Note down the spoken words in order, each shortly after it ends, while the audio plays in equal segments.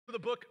The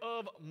book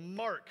of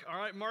Mark. All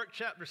right, Mark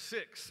chapter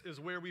 6 is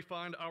where we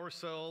find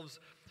ourselves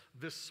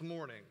this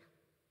morning.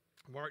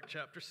 Mark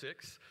chapter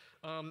 6.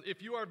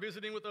 If you are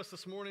visiting with us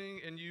this morning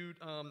and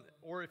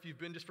or if you've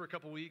been just for a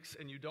couple weeks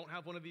and you don't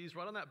have one of these,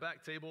 right on that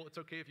back table, it's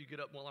okay if you get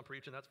up while I'm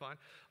preaching, that's fine.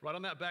 Right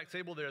on that back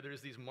table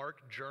there's these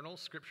Mark journals,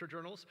 scripture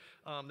journals.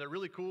 They're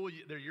really cool.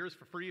 They're yours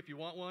for free if you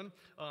want one.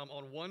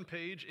 On one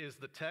page is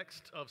the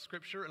text of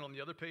scripture, and on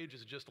the other page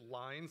is just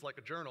lines like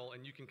a journal,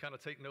 and you can kind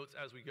of take notes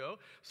as we go.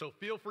 So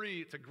feel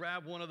free to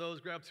grab one of those,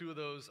 grab two of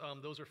those.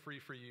 Those are free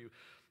for you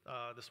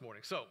this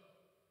morning. So,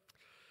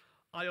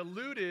 I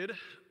alluded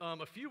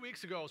a few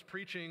weeks ago. I was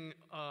preaching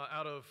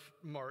out of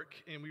Mark,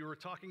 and we were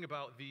talking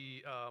about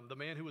the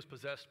man who was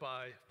possessed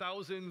by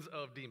thousands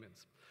of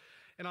demons.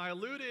 And I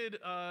alluded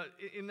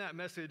in that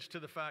message to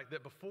the fact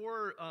that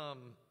before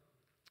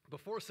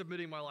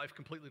submitting my life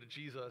completely to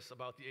Jesus,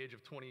 about the age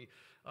of 20,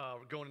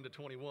 going into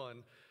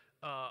 21.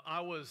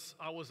 I was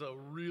a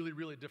really,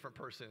 really different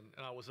person,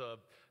 and I was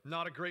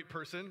not a great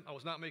person. I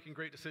was not making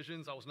great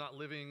decisions. I was not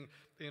living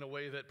in a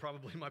way that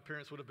probably my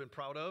parents would have been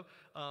proud of,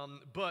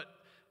 but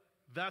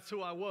that's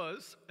who I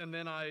was, and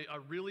then I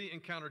really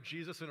encountered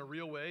Jesus in a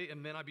real way,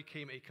 and then I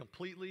became a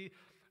completely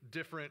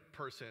different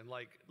person,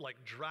 like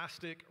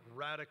drastic,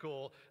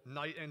 radical,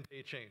 night and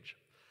day change.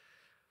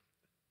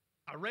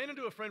 I ran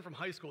into a friend from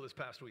high school this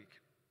past week,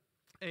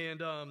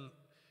 and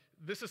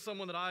this is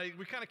someone that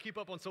we kind of keep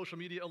up on social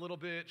media a little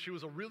bit. She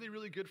was a really,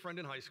 really good friend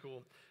in high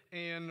school.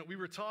 And we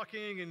were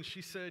talking, and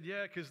she said,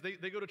 yeah, because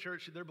they go to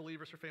church. They're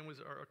believers. Her families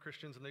are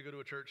Christians, and they go to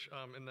a church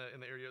in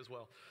the area as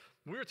well.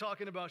 We were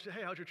talking about,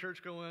 hey, how's your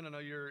church going? I know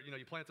you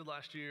planted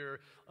last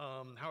year.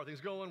 How are things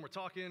going? We're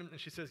talking. And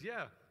she says,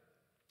 yeah.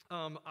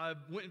 I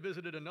went and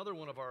visited another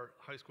one of our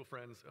high school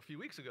friends a few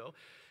weeks ago,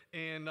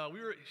 and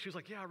she was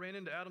like, yeah, I ran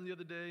into Adam the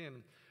other day,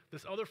 and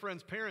this other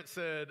friend's parents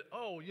said,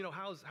 oh,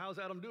 how's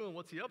Adam doing?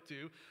 What's he up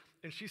to?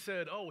 And she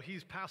said, oh,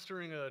 he's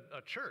pastoring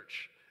a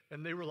church.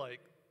 And they were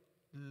like,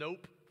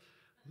 nope,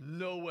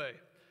 no way.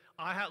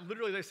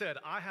 They said,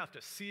 I have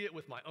to see it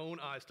with my own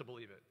eyes to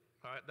believe it.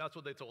 All right, that's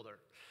what they told her.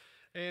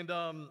 And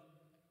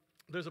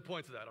there's a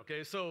point to that,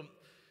 okay? So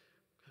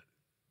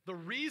the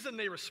reason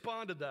they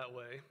responded that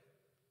way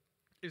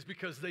is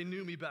because they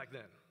knew me back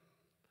then,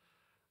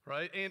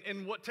 right?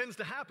 And what tends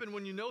to happen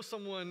when you know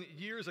someone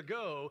years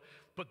ago,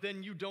 but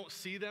then you don't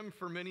see them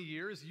for many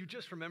years, you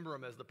just remember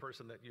them as the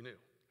person that you knew,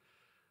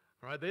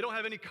 all right? They don't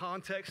have any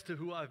context to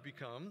who I've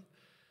become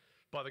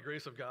by the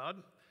grace of God.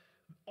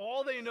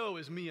 All they know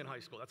is me in high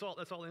school. That's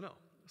all they know.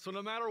 So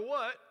no matter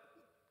what,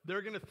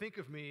 they're going to think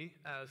of me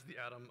as the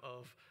Adam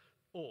of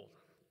old.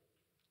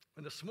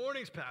 In this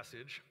morning's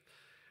passage,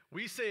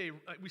 we see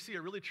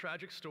a really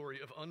tragic story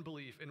of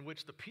unbelief in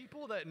which the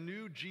people that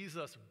knew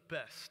Jesus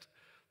best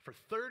for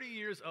 30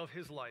 years of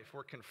his life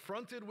were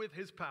confronted with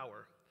his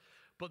power,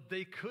 but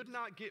they could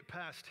not get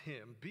past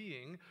him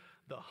being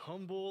the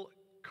humble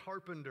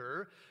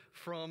carpenter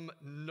from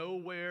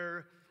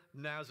nowhere,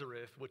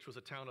 Nazareth, which was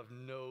a town of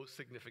no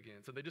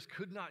significance. And they just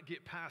could not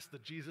get past the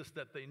Jesus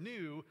that they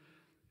knew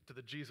to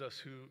the Jesus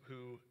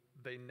who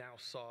they now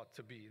saw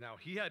to be. Now,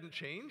 he hadn't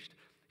changed.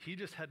 He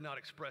just had not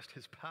expressed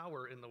his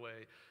power in the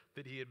way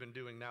that he had been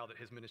doing now that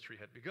his ministry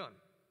had begun.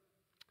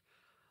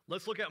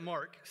 Let's look at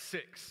Mark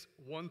 6,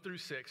 1 through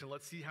 6, and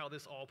let's see how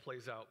this all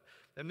plays out.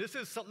 And this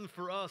is something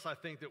for us, I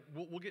think, that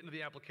we'll get into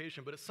the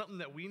application, but it's something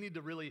that we need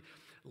to really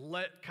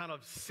let kind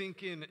of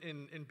sink in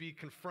and be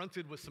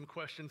confronted with some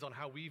questions on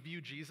how we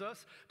view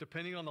Jesus,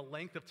 depending on the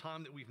length of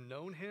time that we've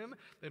known him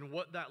and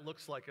what that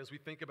looks like as we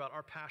think about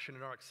our passion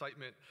and our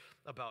excitement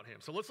about him.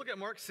 So let's look at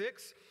Mark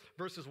 6,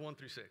 verses 1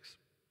 through 6. It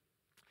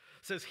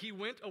says,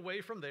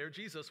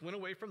 Jesus went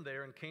away from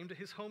there and came to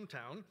his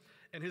hometown,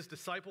 and his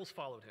disciples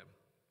followed him.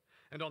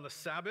 And on the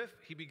Sabbath,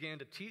 he began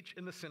to teach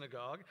in the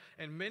synagogue,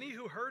 and many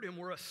who heard him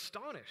were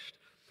astonished,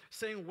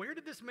 saying, where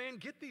did this man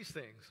get these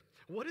things?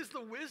 What is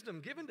the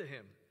wisdom given to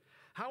him?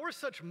 How are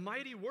such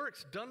mighty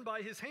works done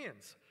by his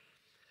hands?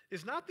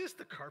 Is not this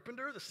the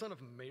carpenter, the son of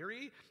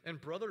Mary, and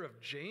brother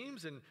of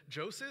James and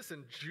Joseph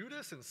and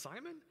Judas and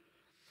Simon?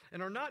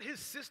 And are not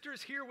his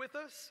sisters here with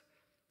us?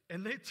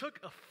 And they took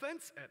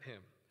offense at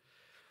him.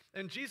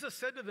 And Jesus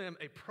said to them,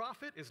 a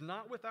prophet is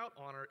not without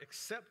honor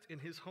except in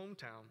his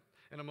hometown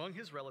and among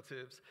his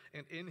relatives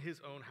and in his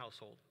own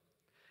household.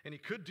 And he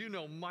could do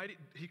no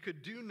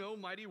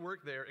mighty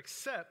work there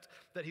except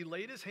that he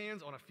laid his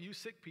hands on a few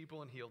sick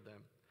people and healed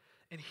them.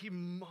 And he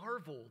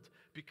marveled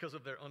because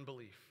of their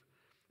unbelief.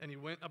 And he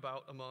went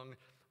about among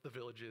the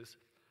villages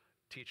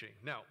teaching.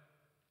 Now,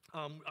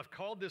 I've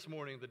called this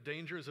morning the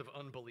dangers of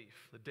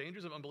unbelief. The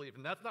dangers of unbelief.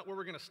 And that's not where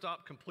we're going to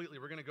stop completely.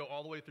 We're going to go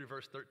all the way through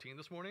verse 13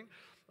 this morning.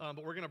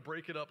 But we're going to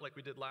break it up like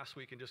we did last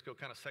week and just go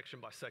kind of section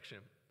by section.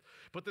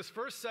 But this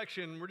first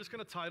section, we're just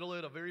going to title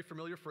it a very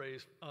familiar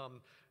phrase.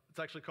 It's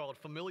actually called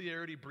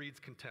Familiarity Breeds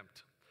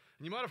Contempt.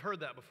 And you might have heard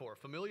that before.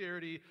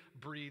 Familiarity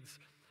breeds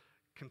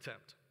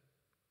contempt.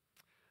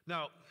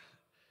 Now,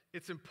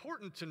 it's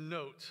important to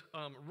note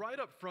right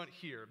up front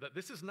here that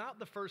this is not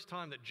the first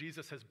time that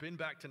Jesus has been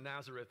back to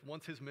Nazareth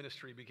once his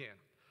ministry began.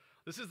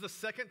 This is the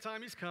second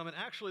time he's come, and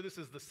actually this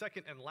is the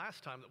second and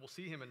last time that we'll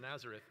see him in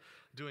Nazareth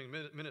doing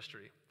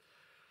ministry.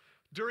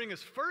 During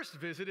his first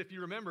visit, if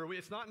you remember,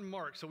 it's not in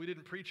Mark, so we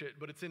didn't preach it,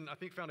 but it's I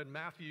think found in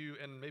Matthew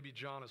and maybe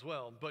John as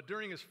well. But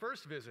during his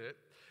first visit,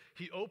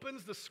 he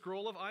opens the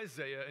scroll of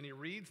Isaiah and he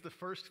reads the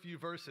first few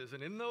verses.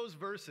 And in those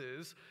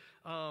verses,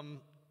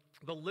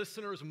 the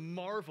listeners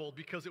marveled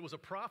because it was a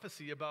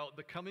prophecy about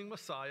the coming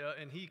Messiah,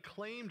 and he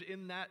claimed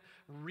in that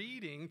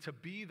reading to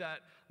be that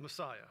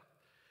Messiah.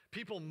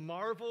 People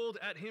marveled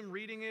at him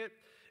reading it,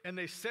 and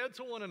they said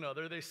to one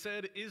another, they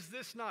said, "Is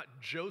this not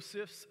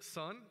Joseph's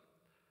son?"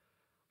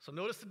 So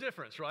notice the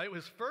difference, right?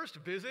 His first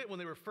visit, when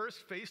they were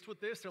first faced with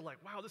this, they're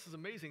like, "Wow, this is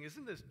amazing.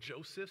 Isn't this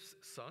Joseph's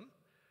son?"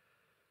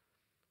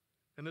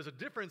 And there's a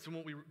difference in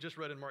what we just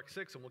read in Mark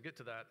 6, and we'll get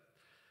to that.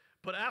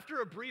 But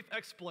after a brief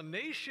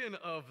explanation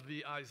of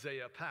the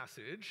Isaiah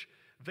passage,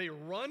 they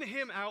run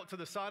him out to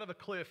the side of a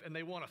cliff, and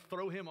they want to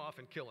throw him off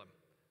and kill him.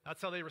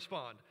 That's how they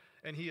respond,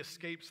 and he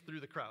escapes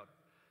through the crowd.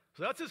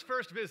 So that's his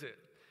first visit.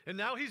 And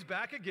now he's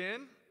back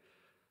again,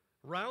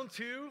 round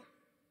two,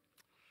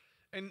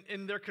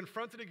 and they're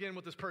confronted again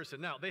with this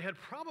person. Now, they had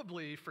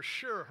probably for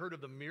sure heard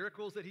of the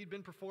miracles that he'd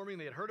been performing.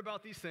 They had heard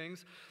about these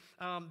things.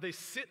 They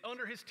sit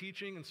under his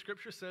teaching, and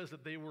Scripture says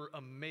that they were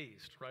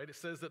amazed, right? It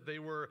says that they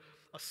were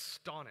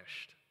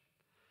astonished.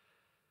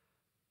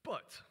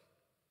 But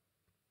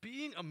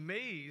being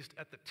amazed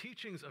at the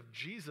teachings of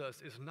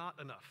Jesus is not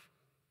enough.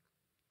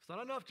 It's not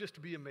enough just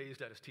to be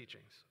amazed at his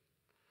teachings.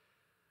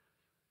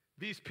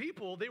 These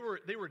people, they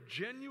were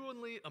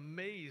genuinely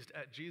amazed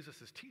at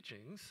Jesus'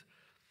 teachings.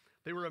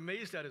 They were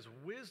amazed at his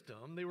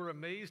wisdom. They were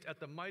amazed at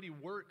the mighty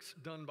works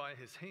done by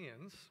his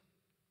hands.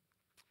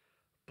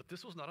 But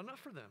this was not enough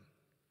for them.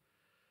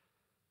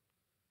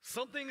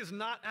 Something is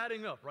not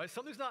adding up, right?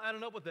 Something's not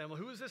adding up with them. Well,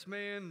 who is this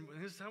man?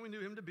 This is how we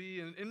knew him to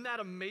be. And in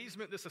that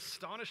amazement, this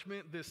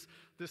astonishment, this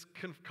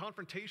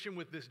confrontation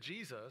with this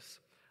Jesus,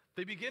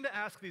 they begin to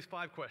ask these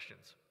 5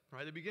 questions.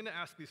 Right, they begin to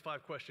ask these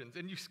 5 questions,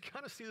 and you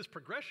kind of see this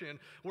progression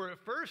where at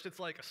first it's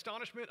like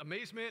astonishment,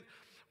 amazement,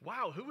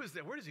 wow, who is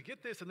that? Where does he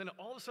get this? And then it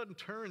all of a sudden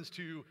turns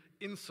to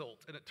insult,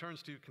 and it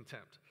turns to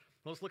contempt.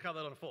 Let's look how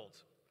that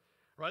unfolds.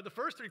 Right, the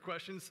first 3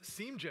 questions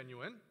seem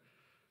genuine.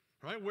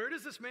 Right, where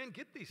does this man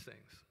get these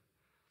things?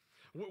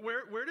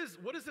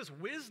 What is this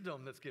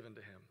wisdom that's given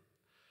to him?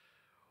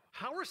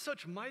 How are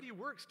such mighty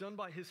works done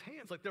by his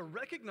hands? Like, they're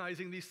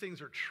recognizing these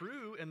things are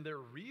true and they're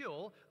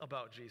real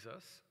about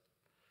Jesus.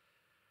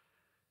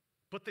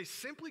 But they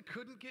simply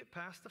couldn't get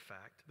past the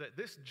fact that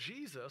this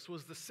Jesus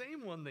was the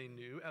same one they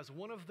knew as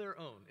one of their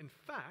own. In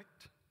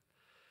fact,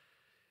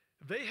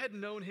 they had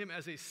known him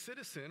as a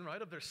citizen,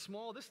 right, of their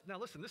small, now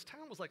listen, this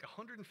town was like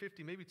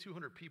 150, maybe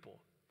 200 people.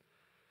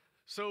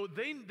 So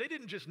they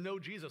didn't just know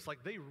Jesus,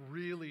 like they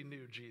really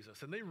knew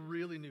Jesus, and they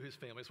really knew his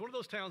family. It's one of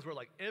those towns where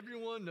like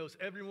everyone knows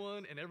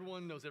everyone, and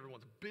everyone knows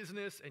everyone's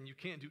business, and you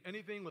can't do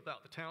anything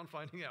without the town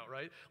finding out,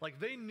 right?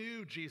 Like they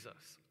knew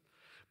Jesus.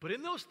 But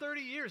in those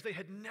 30 years, they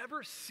had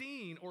never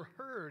seen or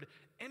heard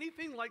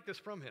anything like this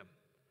from him.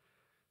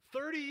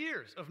 30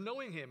 years of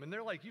knowing him, and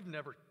they're like, you've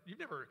never,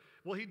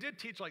 well, he did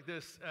teach like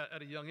this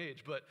at a young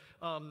age, but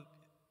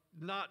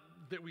not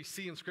that we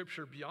see in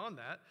Scripture beyond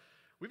that.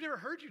 We've never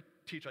heard you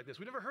teach like this.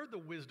 We've never heard the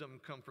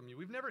wisdom come from you.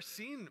 We've never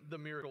seen the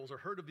miracles or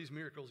heard of these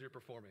miracles you're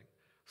performing.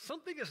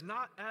 Something is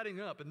not adding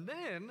up. And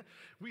then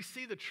we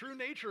see the true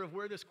nature of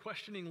where this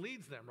questioning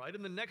leads them, right?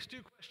 In the next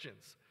 2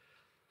 questions.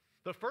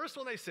 The first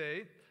one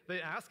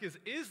they ask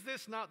is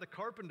this not the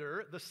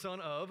carpenter, the son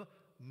of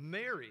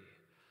Mary?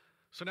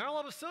 So now all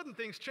of a sudden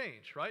things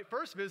change, right?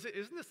 First visit,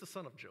 isn't this the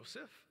son of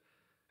Joseph?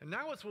 And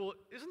now it's, well,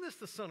 isn't this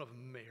the son of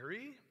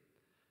Mary?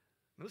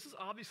 Now, this is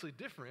obviously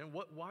different.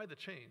 Why the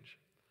change?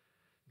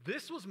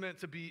 This was meant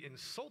to be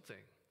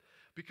insulting,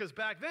 because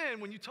back then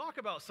when you talk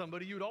about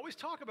somebody, you would always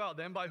talk about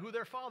them by who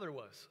their father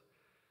was,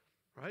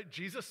 right?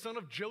 Jesus, son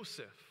of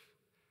Joseph.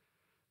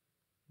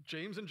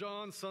 James and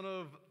John, son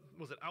of,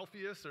 was it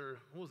Alphaeus, or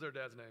what was their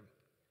dad's name?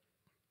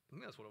 I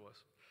think that's what it was.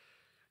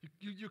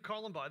 You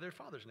call them by their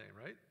father's name,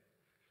 right?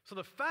 So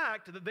the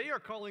fact that they are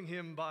calling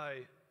him by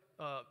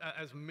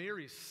as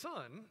Mary's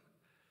son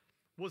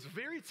was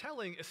very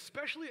telling,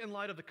 especially in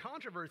light of the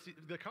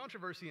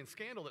controversy and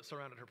scandal that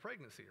surrounded her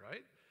pregnancy,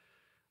 right?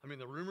 I mean,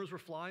 the rumors were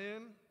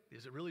flying.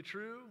 Is it really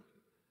true?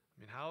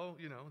 I mean, how,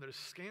 there's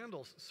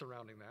scandals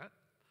surrounding that.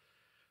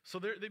 So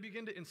they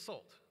begin to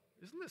insult.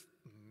 Isn't this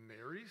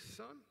Mary's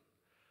son?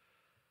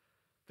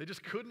 They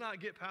just could not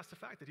get past the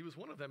fact that he was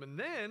one of them. And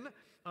then,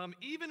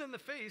 even in the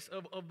face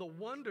of the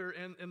wonder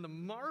and the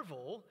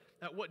marvel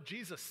at what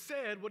Jesus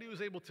said, what he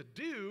was able to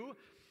do,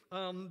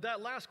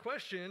 that last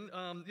question,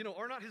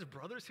 are not his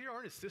brothers here?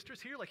 Aren't his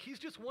sisters here? Like, he's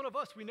just one of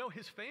us. We know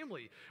his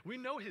family. We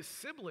know his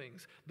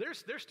siblings. They're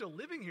still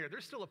living here.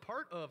 They're still a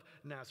part of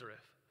Nazareth.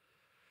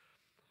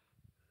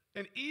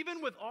 And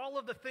even with all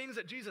of the things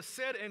that Jesus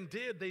said and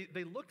did,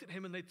 they looked at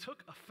him and they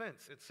took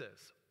offense, it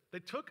says. They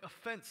took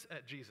offense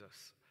at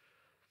Jesus.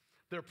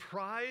 Their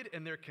pride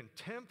and their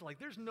contempt, like,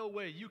 there's no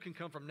way you can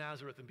come from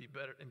Nazareth and be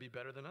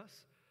better than us.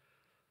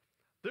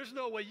 There's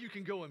no way you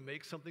can go and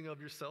make something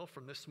of yourself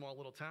from this small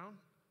little town.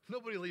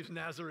 Nobody leaves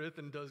Nazareth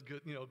and does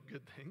good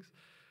things.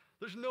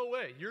 There's no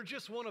way. You're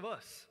just one of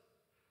us.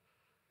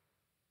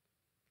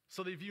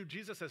 So they viewed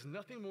Jesus as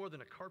nothing more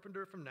than a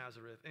carpenter from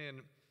Nazareth,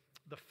 and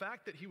the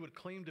fact that he would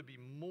claim to be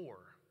more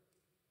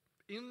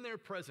in their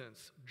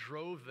presence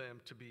drove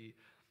them to be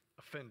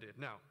offended.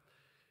 Now,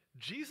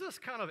 Jesus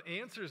kind of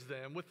answers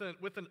them with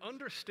an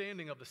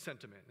understanding of the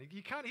sentiment.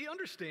 He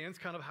understands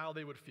kind of how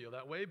they would feel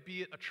that way,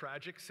 be it a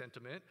tragic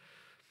sentiment.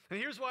 And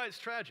here's why it's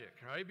tragic,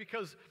 right?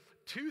 Because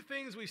two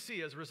things we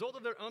see as a result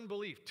of their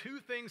unbelief, two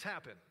things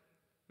happen.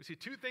 We see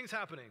two things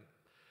happening.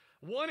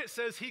 One, it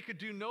says he could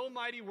do no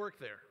mighty work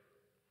there.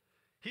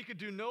 He could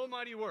do no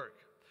mighty work.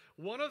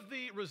 One of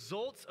the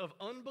results of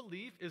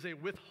unbelief is a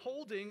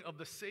withholding of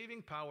the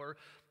saving power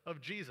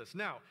of Jesus.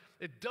 Now,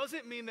 it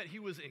doesn't mean that he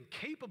was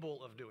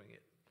incapable of doing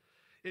it.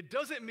 It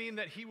doesn't mean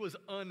that he was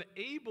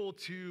unable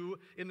to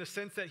in the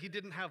sense that he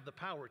didn't have the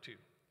power to.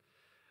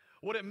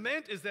 What it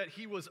meant is that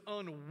he was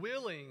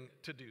unwilling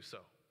to do so.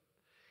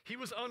 He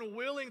was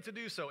unwilling to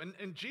do so.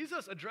 And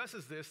Jesus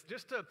addresses this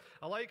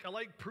I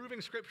like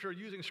proving Scripture,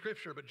 using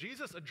Scripture, but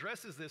Jesus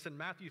addresses this in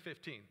Matthew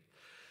 15.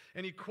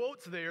 And he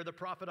quotes there the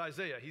prophet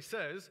Isaiah. He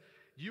says,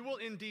 "You will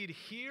indeed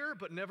hear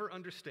but never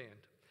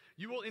understand.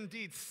 You will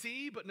indeed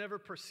see but never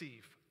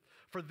perceive.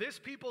 For this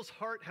people's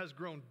heart has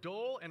grown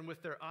dull, and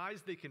with their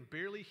ears they can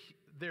barely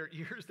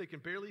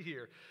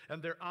hear,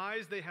 and their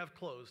eyes they have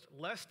closed,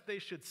 lest they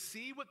should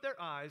see with their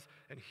eyes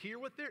and hear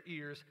with their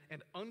ears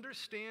and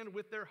understand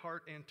with their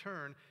heart and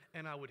turn,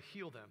 and I would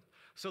heal them."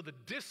 So the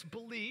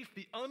disbelief,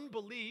 the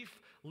unbelief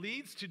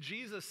leads to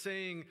Jesus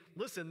saying,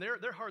 listen,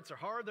 their hearts are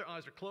hard, their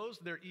eyes are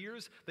closed, their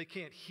ears, they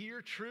can't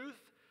hear truth,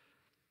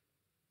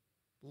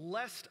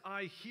 lest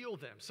I heal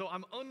them. So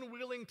I'm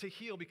unwilling to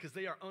heal because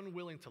they are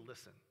unwilling to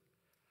listen.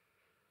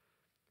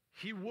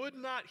 He would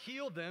not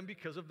heal them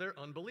because of their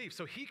unbelief.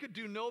 So he could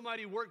do no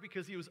mighty work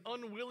because he was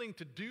unwilling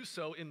to do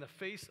so in the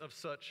face of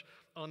such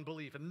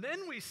unbelief. And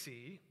then we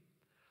see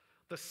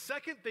the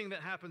second thing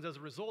that happens as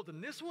a result,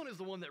 and this one is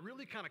the one that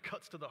really kind of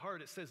cuts to the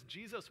heart. It says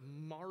Jesus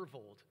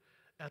marveled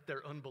at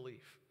their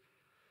unbelief.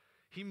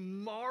 He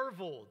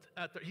marveled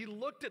he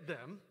looked at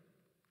them,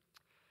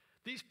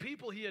 these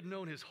people he had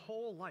known his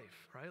whole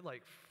life, right?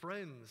 Like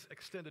friends,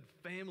 extended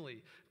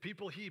family,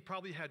 people he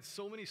probably had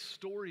so many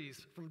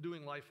stories from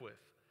doing life with.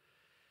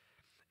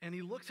 And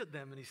he looks at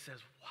them and he says,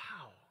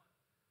 wow,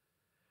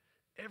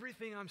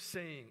 everything I'm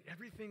saying,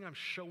 everything I'm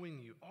showing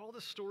you, all the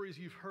stories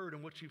you've heard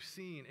and what you've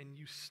seen, and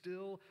you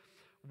still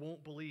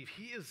won't believe.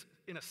 He is,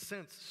 in a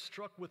sense,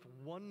 struck with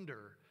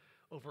wonder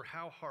over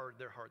how hard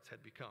their hearts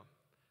had become.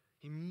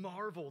 He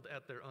marveled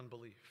at their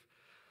unbelief.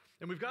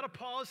 And we've got to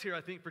pause here,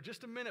 I think, for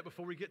just a minute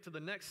before we get to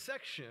the next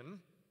section.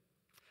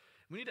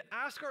 We need to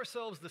ask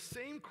ourselves the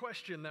same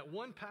question that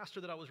one pastor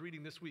that I was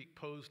reading this week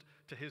posed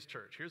to his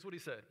church. Here's what he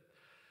said,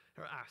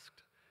 or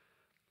asked.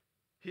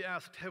 He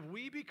asked, have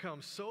we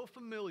become so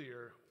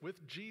familiar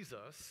with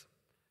Jesus,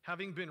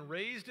 having been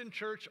raised in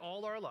church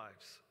all our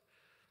lives,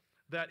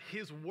 that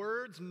his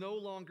words no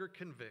longer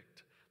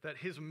convict, that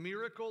his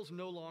miracles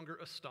no longer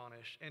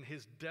astonish, and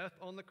his death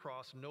on the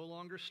cross no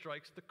longer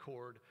strikes the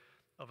chord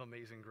of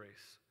amazing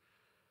grace?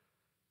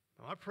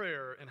 My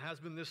prayer, and has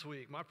been this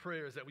week, my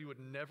prayer is that we would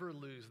never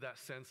lose that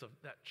sense of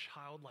that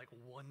childlike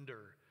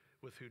wonder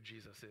with who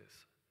Jesus is.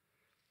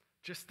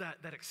 Just that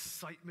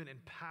excitement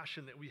and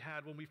passion that we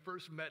had when we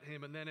first met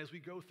him, and then as we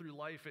go through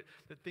life,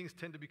 that things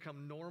tend to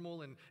become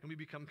normal and we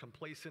become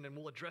complacent, and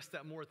we'll address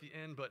that more at the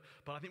end, but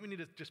I think we need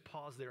to just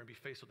pause there and be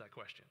faced with that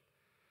question.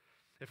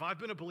 If I've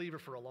been a believer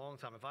for a long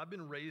time, if I've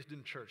been raised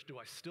in church, do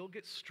I still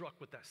get struck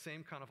with that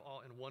same kind of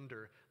awe and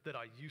wonder that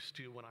I used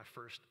to when I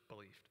first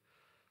believed?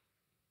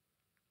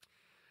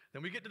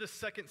 Then we get to the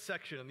second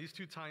section, and these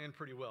two tie in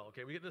pretty well.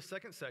 Okay, we get to the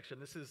second section.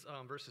 This is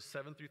verses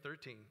 7 through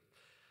 13.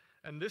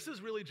 And this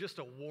is really just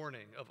a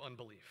warning of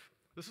unbelief.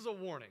 This is a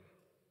warning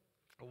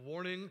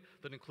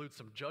that includes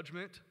some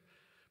judgment.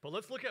 But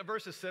let's look at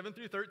verses 7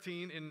 through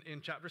 13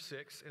 in chapter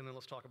 6, and then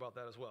let's talk about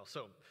that as well.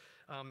 So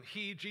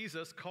he,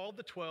 Jesus, called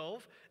the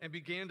 12 and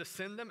began to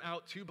send them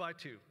out two by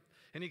two,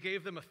 and he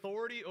gave them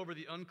authority over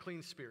the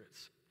unclean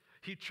spirits.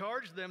 He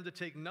charged them to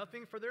take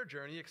nothing for their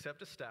journey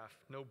except a staff,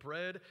 no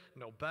bread,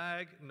 no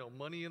bag, no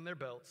money in their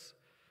belts,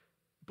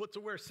 but to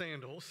wear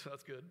sandals,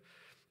 that's good,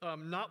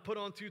 not put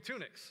on two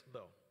tunics,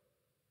 though.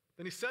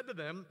 Then he said to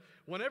them,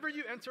 whenever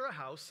you enter a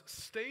house,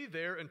 stay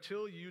there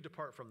until you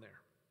depart from there.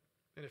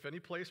 And if any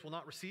place will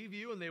not receive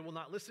you and they will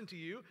not listen to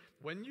you,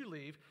 when you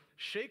leave,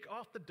 shake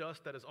off the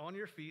dust that is on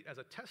your feet as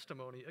a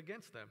testimony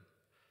against them.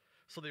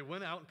 So they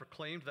went out and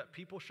proclaimed that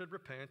people should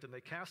repent, and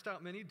they cast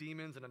out many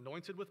demons and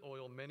anointed with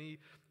oil many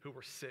who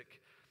were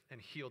sick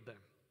and healed them.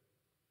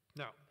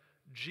 Now,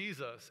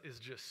 Jesus is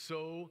just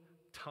so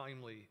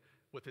timely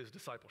with his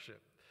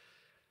discipleship,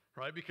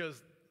 right?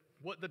 Because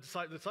what the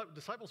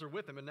disciples are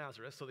with him in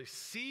Nazareth, so they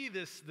see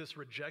this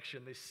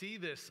rejection, they see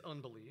this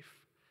unbelief,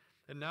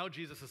 and now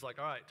Jesus is like,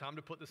 all right, time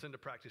to put this into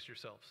practice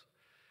yourselves.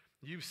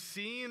 You've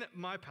seen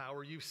my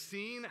power, you've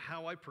seen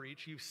how I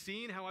preach, you've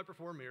seen how I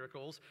perform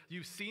miracles,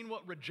 you've seen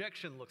what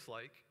rejection looks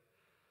like,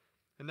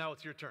 and now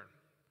it's your turn.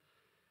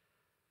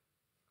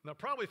 Now,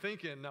 probably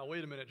thinking, now,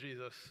 wait a minute,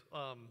 Jesus.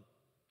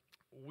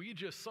 We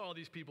just saw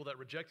these people that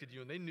rejected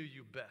you, and they knew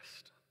you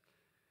best.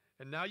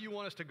 And now you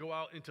want us to go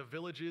out into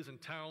villages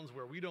and towns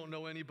where we don't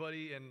know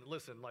anybody. And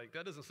listen, like,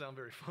 that doesn't sound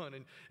very fun.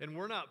 And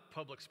we're not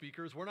public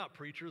speakers. We're not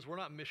preachers. We're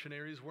not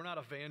missionaries. We're not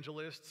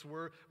evangelists.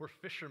 We're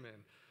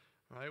fishermen,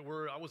 right?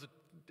 I was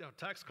a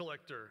tax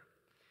collector.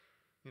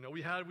 You know,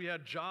 we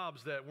had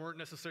jobs that weren't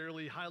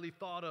necessarily highly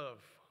thought of.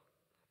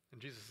 And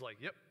Jesus is like,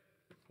 yep,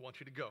 I want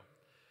you to go.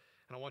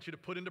 And I want you to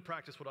put into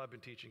practice what I've been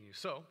teaching you.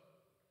 So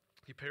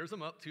he pairs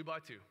them up 2 by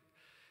 2.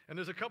 And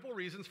there's a couple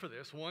reasons for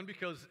this. One,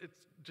 because it's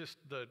just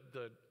the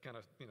kind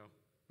of,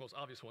 most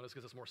obvious one is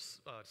because it's more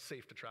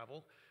safe to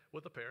travel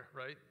with a pair,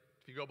 right?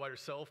 If you go by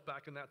yourself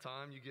back in that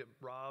time, you get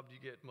robbed, you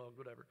get mugged,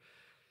 whatever.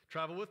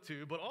 Travel with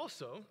 2, but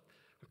also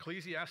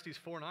Ecclesiastes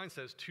 4:9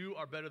 says 2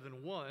 are better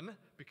than 1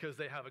 because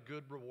they have a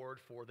good reward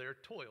for their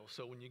toil.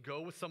 So when you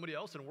go with somebody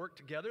else and work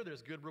together,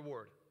 there's good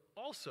reward.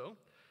 Also,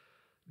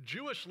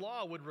 Jewish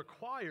law would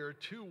require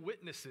 2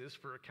 witnesses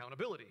for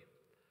accountability.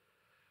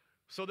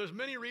 So there's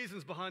many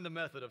reasons behind the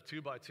method of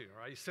 2 by 2,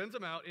 right? He sends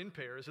them out in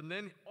pairs, and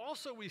then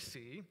also we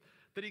see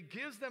that he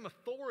gives them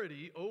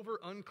authority over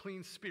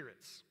unclean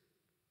spirits.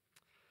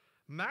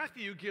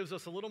 Matthew gives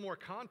us a little more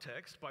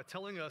context by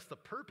telling us the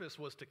purpose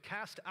was to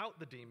cast out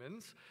the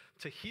demons,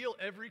 to heal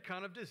every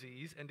kind of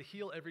disease, and to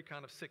heal every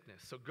kind of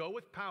sickness. So go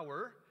with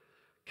power,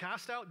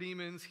 cast out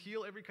demons,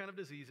 heal every kind of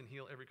disease, and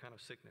heal every kind of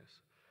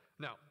sickness.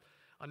 Now,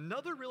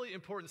 another really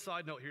important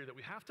side note here that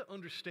we have to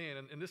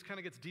understand, and this kind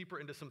of gets deeper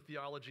into some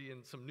theology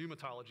and some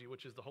pneumatology,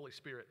 which is the Holy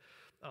Spirit,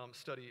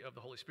 study of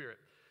the Holy Spirit.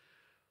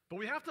 But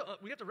we have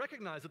to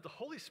recognize that the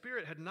Holy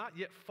Spirit had not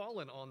yet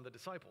fallen on the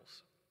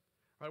disciples.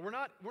 Right? We're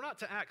not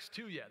to Acts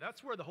 2 yet.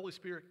 That's where the Holy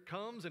Spirit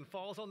comes and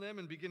falls on them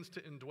and begins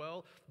to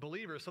indwell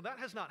believers. So that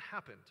has not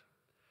happened.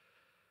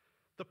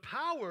 The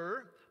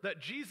power that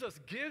Jesus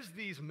gives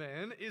these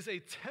men is a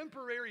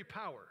temporary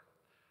power.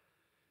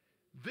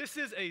 This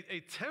is a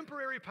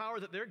temporary power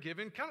that they're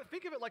given. Kind of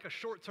think of it like a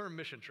short-term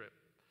mission trip.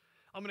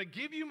 I'm going to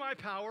give you my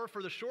power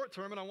for the short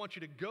term, and I want you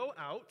to go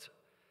out,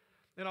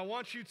 and I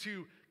want you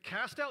to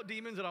cast out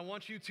demons, and I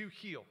want you to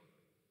heal.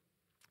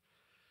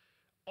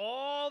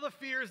 All the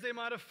fears they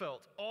might have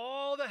felt,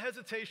 all the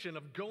hesitation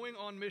of going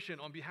on mission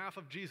on behalf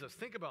of Jesus.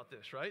 Think about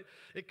this, right?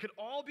 It could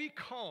all be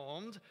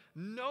calmed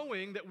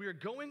knowing that we are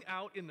going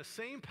out in the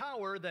same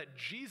power that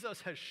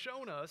Jesus has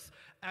shown us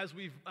as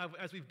we've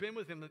been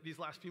with him these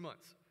last few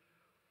months.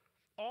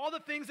 All the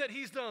things that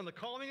he's done, the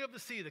calming of the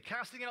sea, the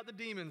casting out the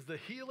demons, the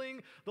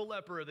healing the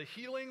leper, the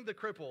healing the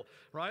cripple,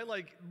 right?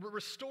 Like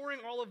restoring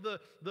all of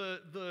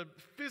the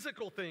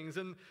physical things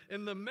and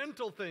the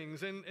mental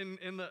things and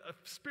the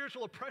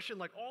spiritual oppression,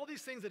 like all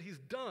these things that he's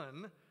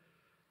done,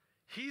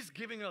 he's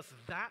giving us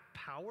that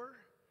power.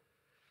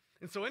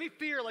 And so any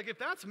fear, like if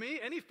that's me,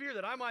 any fear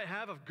that I might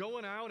have of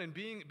going out and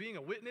being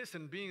a witness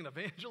and being an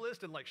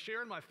evangelist and like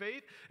sharing my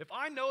faith, if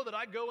I know that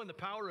I go in the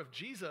power of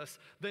Jesus,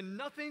 then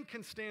nothing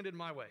can stand in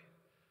my way.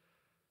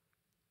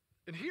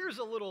 And here's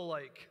a little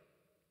like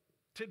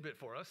tidbit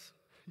for us.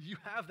 You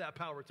have that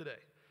power today.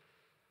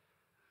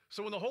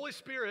 So when the Holy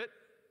Spirit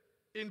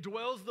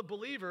indwells the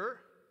believer,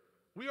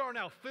 we are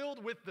now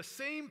filled with the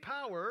same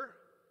power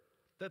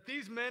that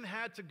these men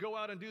had to go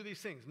out and do these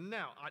things.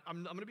 Now,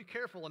 I'm going to be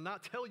careful and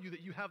not tell you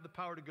that you have the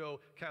power to go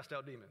cast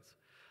out demons.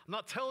 I'm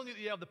not telling you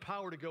that you have the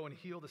power to go and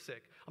heal the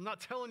sick. I'm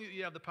not telling you that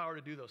you have the power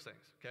to do those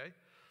things, okay?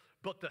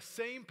 But the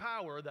same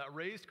power that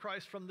raised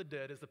Christ from the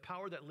dead is the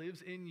power that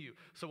lives in you.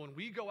 So when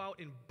we go out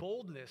in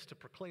boldness to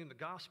proclaim the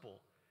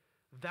gospel,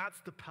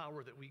 that's the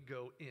power that we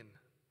go in.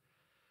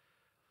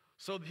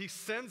 So he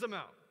sends them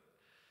out.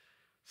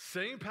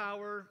 Same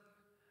power.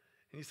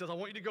 And he says, I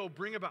want you to go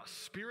bring about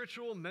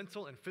spiritual,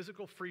 mental, and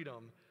physical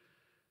freedom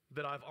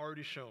that I've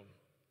already shown.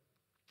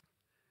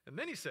 And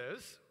then he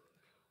says,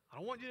 I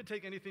don't want you to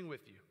take anything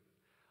with you.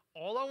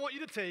 All I want you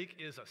to take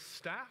is a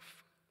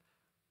staff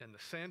and the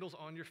sandals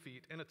on your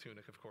feet, and a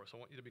tunic, of course. I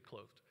want you to be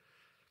clothed.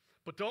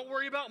 But don't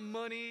worry about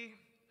money.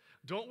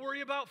 Don't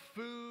worry about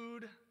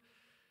food.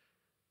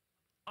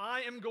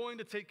 I am going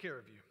to take care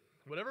of you.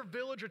 Whatever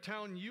village or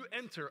town you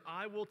enter,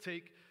 I will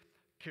take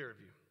care of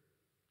you.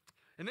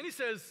 And then he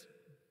says,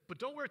 but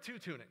don't wear 2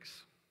 tunics.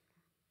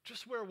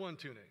 Just wear 1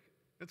 tunic.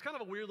 It's kind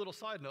of a weird little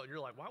side note. You're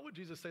like, why would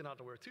Jesus say not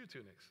to wear 2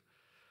 tunics?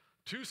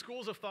 2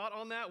 schools of thought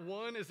on that.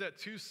 One is that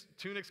 2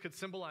 tunics could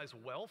symbolize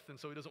wealth, and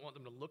so he doesn't want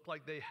them to look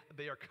like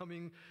they are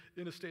coming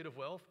in a state of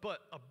wealth.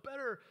 But a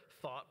better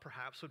thought,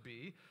 perhaps, would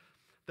be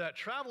that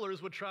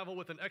travelers would travel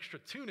with an extra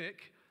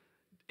tunic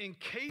in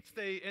case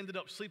they ended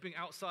up sleeping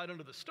outside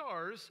under the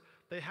stars.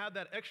 They had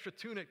that extra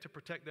tunic to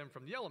protect them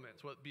from the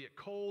elements, whether it be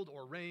cold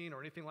or rain or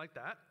anything like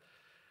that.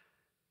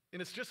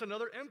 And it's just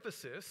another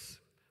emphasis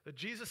that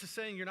Jesus is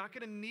saying you're not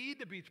going to need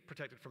to be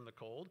protected from the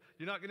cold.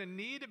 You're not going to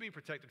need to be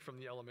protected from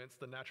the elements,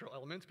 the natural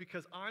elements,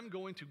 because I'm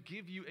going to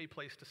give you a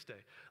place to stay.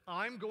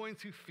 I'm going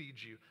to feed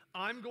you.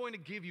 I'm going to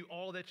give you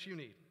all that you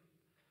need.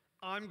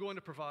 I'm going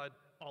to provide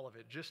all of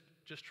it. Just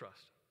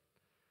trust.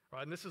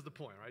 Right? And this is the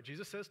point, right?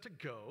 Jesus says to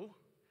go,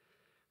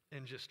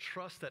 and just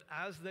trust that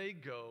as they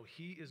go,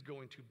 he is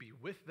going to be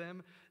with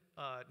them,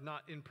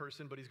 not in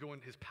person, but his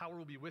power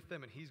will be with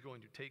them, and he's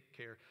going to take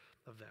care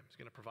of them. He's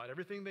going to provide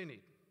everything they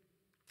need.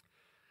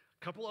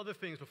 A couple other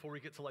things before we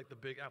get to like the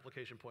big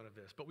application point of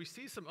this, but we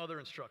see some other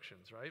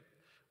instructions, right?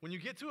 When you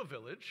get to a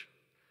village,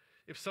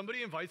 if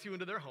somebody invites you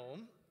into their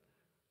home,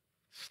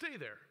 stay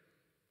there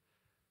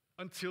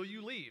until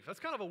you leave. That's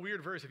kind of a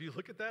weird verse. If you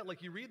look at that,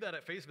 like you read that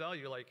at face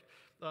value, like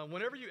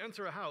whenever you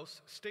enter a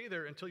house, stay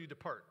there until you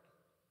depart.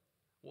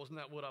 Wasn't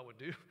that what I would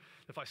do?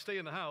 If I stay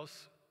in the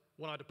house,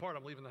 when I depart,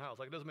 I'm leaving the house.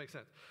 Like, it doesn't make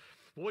sense.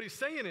 But what he's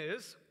saying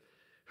is,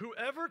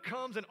 whoever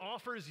comes and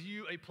offers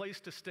you a place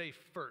to stay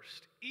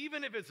first,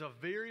 even if it's a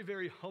very,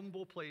 very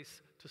humble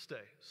place to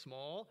stay,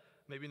 small,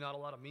 maybe not a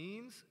lot of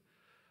means,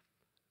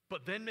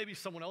 but then maybe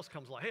someone else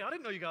comes along. Hey, I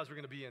didn't know you guys were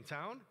going to be in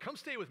town. Come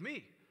stay with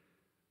me,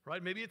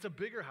 right? Maybe it's a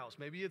bigger house.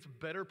 Maybe it's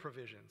better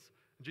provisions.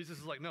 And Jesus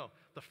is like, no,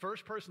 the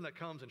first person that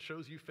comes and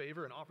shows you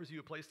favor and offers you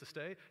a place to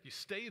stay, you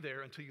stay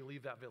there until you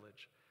leave that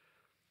village.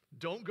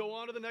 Don't go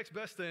on to the next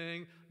best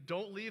thing.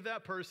 Don't leave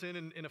that person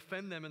and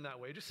offend them in that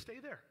way. Just stay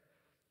there.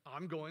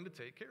 I'm going to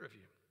take care of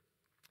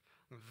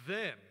you.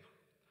 Then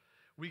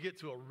we get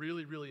to a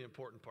really, really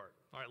important part.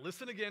 All right,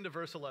 listen again to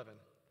verse 11.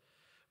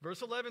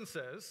 Verse 11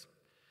 says,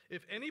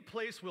 if any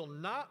place will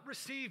not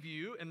receive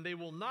you and they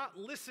will not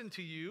listen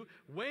to you,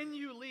 when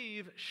you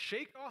leave,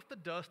 shake off the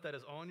dust that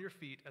is on your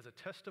feet as a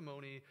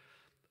testimony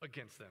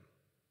against them.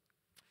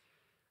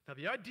 Now,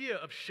 the idea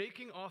of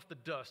shaking off the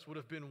dust would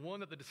have been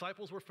one that the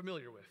disciples were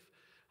familiar with.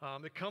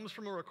 It comes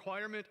from a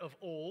requirement of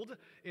old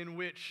in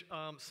which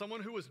someone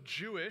who was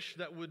Jewish,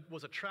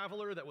 was a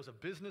traveler, that was a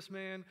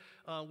businessman,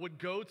 would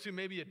go to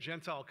maybe a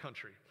Gentile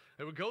country.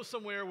 They would go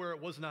somewhere where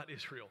it was not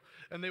Israel.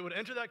 And they would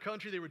enter that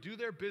country, they would do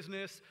their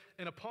business,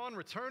 and upon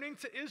returning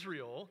to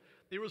Israel,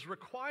 it was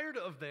required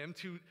of them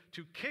to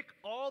kick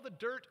all the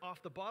dirt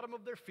off the bottom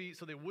of their feet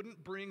so they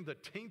wouldn't bring the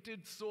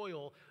tainted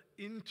soil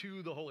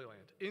into the Holy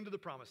Land, into the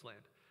Promised Land.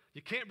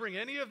 You can't bring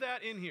any of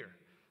that in here.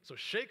 So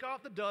shake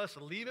off the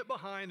dust, leave it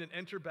behind, and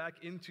enter back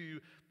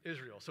into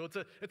Israel. So it's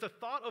a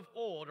thought of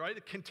old, right?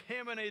 The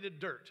contaminated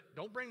dirt.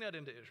 Don't bring that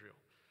into Israel.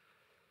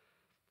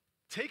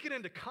 Take it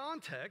into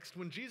context,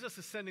 when Jesus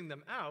is sending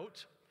them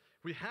out,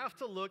 we have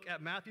to look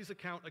at Matthew's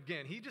account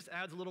again. He just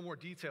adds a little more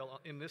detail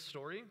in this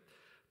story,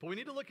 but we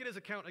need to look at his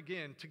account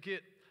again to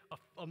get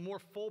a more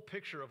full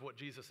picture of what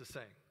Jesus is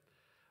saying.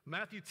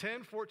 Matthew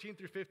 10, 14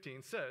 through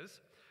 15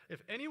 says,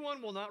 if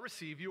anyone will not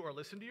receive you or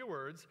listen to your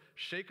words,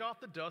 shake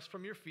off the dust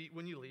from your feet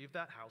when you leave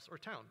that house or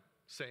town.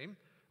 Same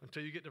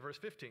until you get to verse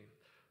 15.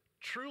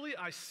 Truly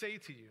I say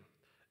to you,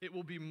 it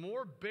will be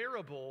more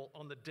bearable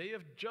on the day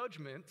of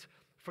judgment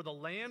for the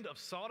land of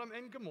Sodom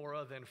and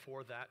Gomorrah than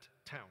for that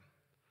town.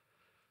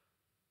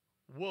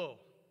 Whoa.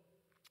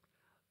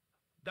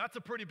 That's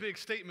a pretty big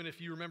statement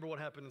if you remember what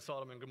happened in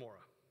Sodom and Gomorrah.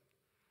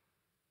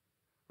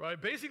 Right?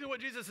 Basically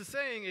what Jesus is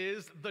saying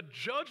is the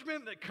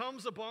judgment that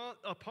comes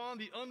upon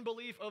the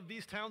unbelief of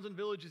these towns and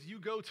villages you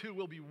go to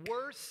will be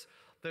worse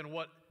than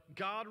what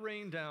God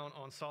rained down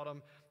on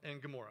Sodom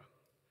and Gomorrah.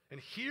 And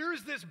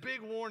here's this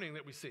big warning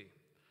that we see.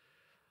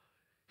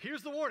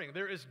 Here's the warning.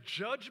 There is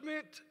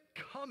judgment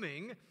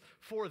coming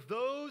for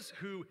those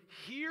who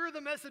hear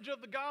the message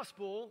of the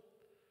gospel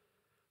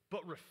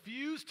but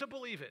refuse to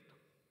believe it.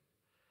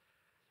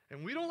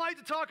 And we don't like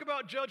to talk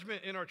about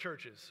judgment in our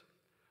churches.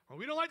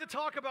 We don't like to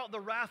talk about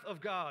the wrath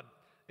of God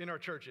in our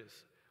churches.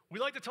 We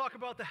like to talk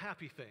about the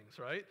happy things,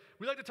 right?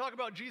 We like to talk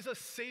about Jesus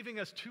saving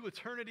us to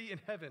eternity in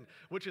heaven,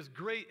 which is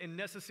great and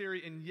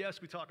necessary, and yes,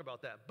 we talk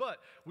about that. But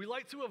we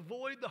like to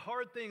avoid the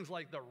hard things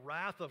like the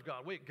wrath of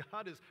God. Wait,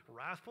 God is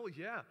wrathful?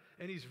 Yeah,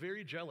 and he's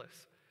very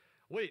jealous.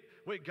 Wait,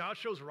 God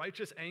shows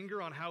righteous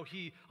anger on how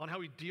he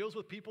deals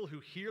with people who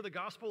hear the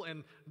gospel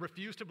and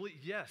refuse to believe?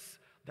 Yes,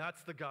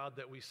 that's the God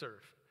that we serve.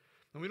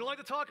 And we don't like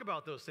to talk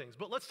about those things,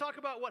 but let's talk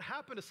about what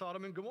happened to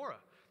Sodom and Gomorrah.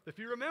 If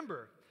you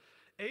remember,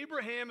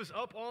 Abraham is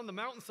up on the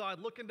mountainside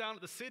looking down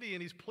at the city,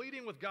 and he's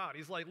pleading with God.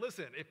 He's like,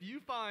 listen, if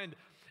you find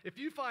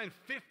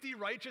 50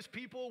 righteous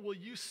people, will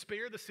you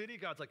spare the city?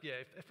 God's like, yeah,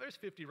 if there's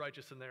 50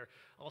 righteous in there,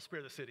 I'll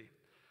spare the city.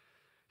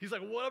 He's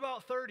like, what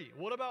about 30?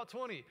 What about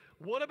 20?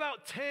 What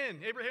about 10?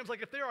 Abraham's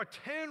like, if there are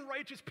 10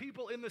 righteous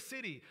people in the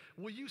city,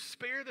 will you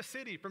spare the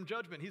city from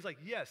judgment? He's like,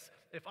 yes,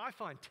 if I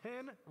find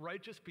 10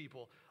 righteous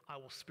people, I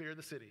will spare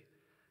the city.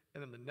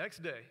 And then the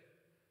next day,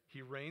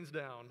 he rains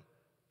down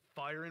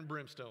fire and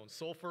brimstone,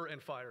 sulfur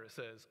and fire, it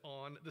says,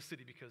 on the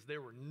city because there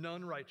were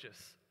none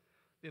righteous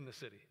in the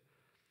city.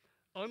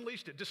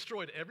 Unleashed it,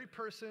 destroyed every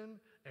person,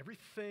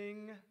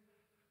 everything,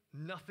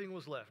 nothing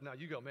was left. Now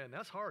you go, man,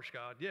 that's harsh,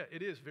 God. Yeah,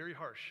 it is very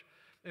harsh.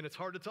 And it's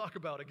hard to talk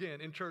about, again,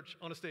 in church,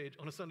 on a stage,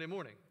 on a Sunday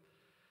morning.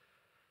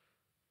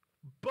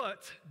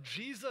 But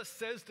Jesus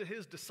says to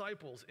his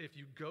disciples, if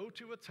you go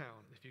to a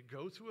town, if you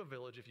go to a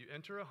village, if you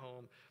enter a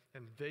home,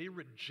 and they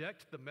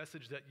reject the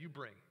message that you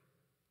bring,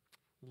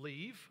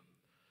 leave,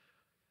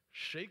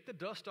 shake the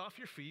dust off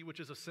your feet, which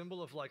is a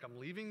symbol of like, I'm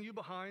leaving you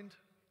behind.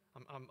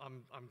 I'm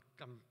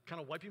kind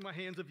of wiping my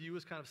hands of you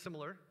is kind of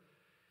similar.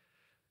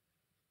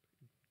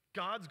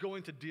 God's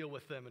going to deal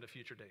with them at a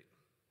future date.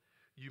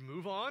 You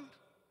move on,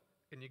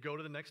 and you go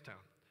to the next town.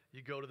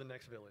 You go to the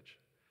next village.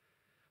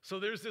 So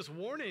there's this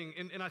warning,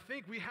 and I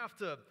think we have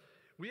to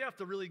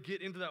really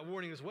get into that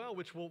warning as well,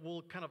 which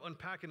we'll kind of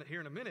unpack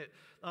here in a minute.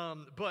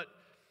 But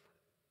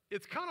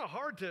it's kind of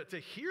hard to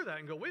hear that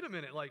and go, wait a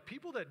minute, like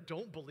people that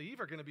don't believe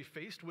are going to be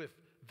faced with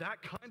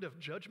that kind of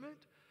judgment?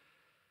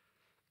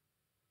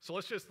 So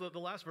let's just, the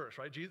last verse,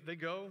 right? They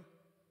go,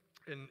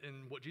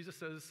 and what Jesus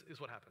says is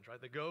what happens,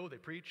 right? They go, they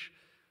preach,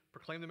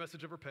 proclaim the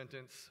message of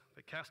repentance,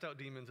 they cast out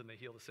demons, and they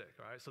heal the sick,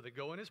 all right? So they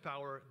go in his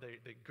power,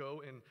 they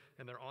go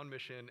and they're on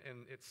mission,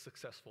 and it's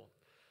successful.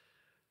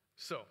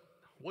 So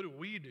what do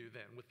we do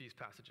then with these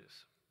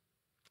passages?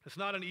 It's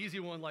not an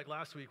easy one like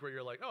last week where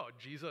you're like, oh,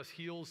 Jesus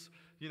heals,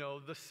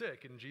 the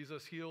sick, and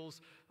Jesus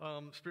heals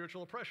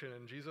spiritual oppression,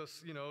 and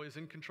Jesus, is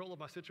in control of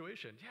my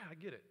situation. Yeah, I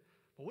get it.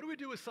 But what do we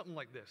do with something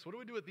like this? What do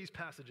we do with these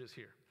passages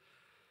here?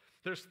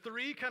 There's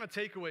three kind of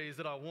takeaways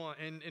that I want,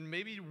 and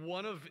maybe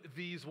one of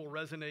these will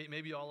resonate,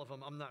 maybe all of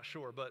them, I'm not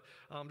sure, but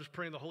I'm just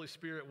praying the Holy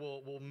Spirit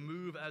will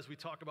move as we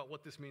talk about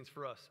what this means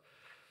for us.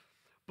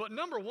 But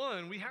number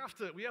one, we have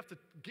to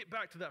get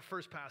back to that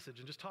first passage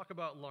and just talk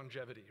about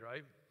longevity,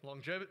 right?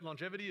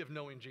 Longevity of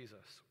knowing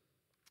Jesus.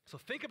 So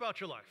think about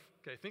your life,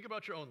 okay? Think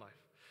about your own life.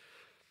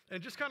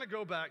 And just kind of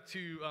go back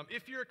to,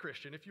 if you're a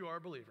Christian, if you are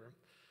a believer,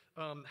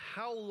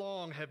 how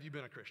long have you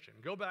been a Christian?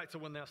 Go back to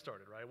when that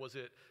started, right? Was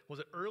it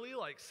early,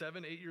 like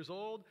 7, 8 years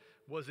old?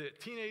 Was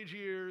it teenage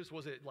years?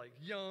 Was it like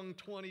young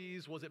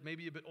 20s? Was it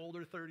maybe a bit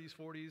older, 30s,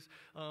 40s?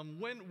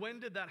 When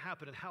did that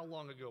happen, and how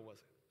long ago was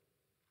it?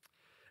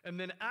 And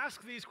then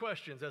ask these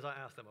questions as I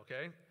ask them,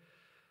 okay?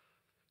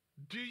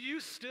 Do you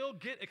still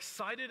get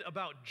excited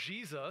about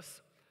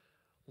Jesus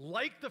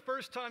like the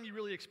first time you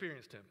really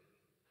experienced him?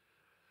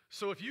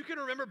 So if you can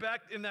remember back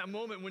in that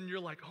moment when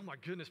you're like, oh my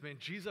goodness, man,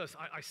 Jesus,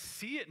 I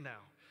see it now,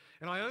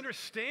 and I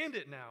understand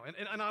it now,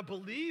 and I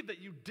believe that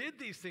you did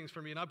these things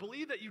for me, and I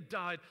believe that you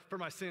died for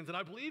my sins, and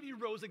I believe you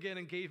rose again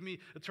and gave me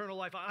eternal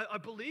life. I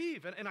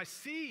believe, and I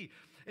see,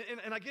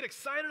 and I get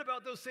excited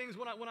about those things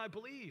when I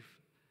believe.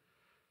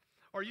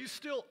 Are you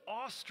still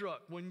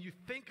awestruck when you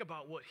think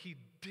about what he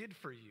did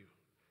for you?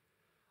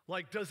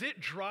 Like, does it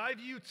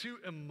drive you to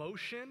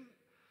emotion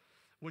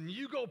when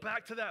you go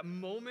back to that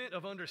moment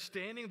of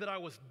understanding that I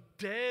was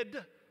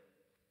dead,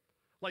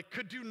 like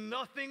could do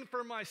nothing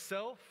for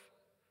myself,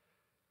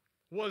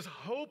 was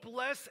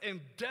hopeless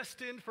and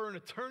destined for an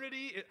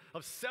eternity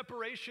of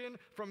separation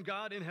from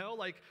God in hell?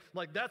 Like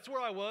that's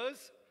where I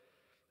was.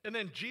 And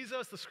then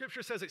Jesus, the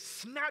scripture says, it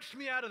snatched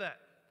me out of that.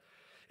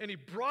 And he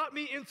brought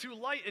me into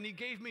light, and he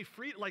gave me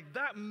freedom. Like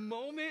that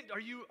moment, are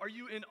you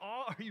in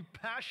awe? Are you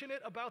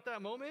passionate about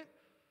that moment?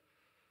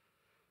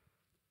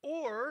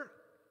 Or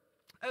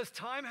as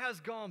time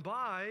has gone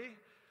by,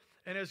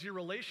 and as your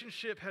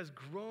relationship has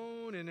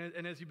grown,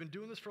 and as you've been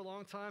doing this for a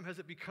long time, has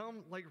it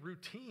become like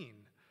routine?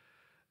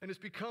 And it's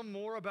become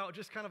more about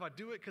just kind of, I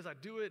do it because I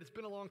do it. It's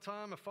been a long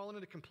time. I've fallen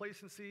into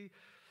complacency.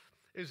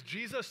 Is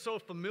Jesus so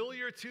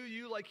familiar to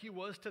you like he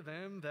was to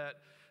them that,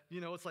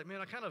 it's like,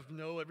 man, I kind of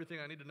know everything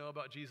I need to know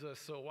about Jesus,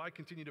 so why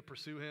continue to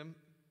pursue him?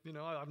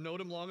 I've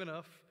known him long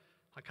enough.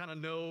 I kind of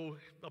know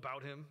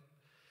about him.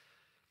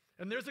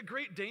 And there's a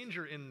great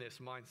danger in this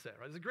mindset,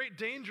 right? There's a great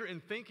danger in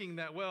thinking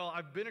that, well,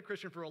 I've been a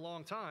Christian for a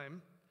long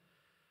time,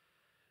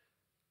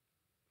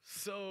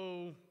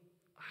 so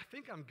I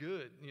think I'm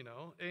good,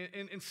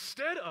 And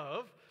instead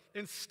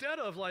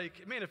of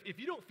like, man, if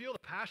you don't feel the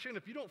passion,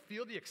 if you don't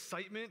feel the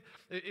excitement,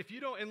 if you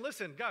don't, and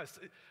listen, guys,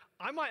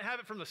 I might have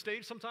it from the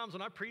stage sometimes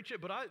when I preach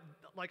it, but I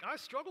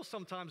struggle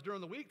sometimes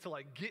during the week to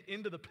like get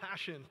into the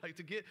passion, like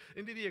to get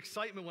into the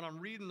excitement when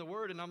I'm reading the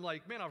word, and I'm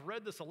like, man, I've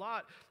read this a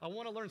lot. I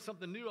want to learn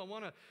something new.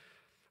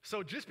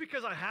 So just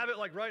because I have it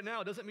like right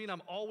now doesn't mean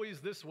I'm always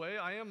this way.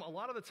 I am a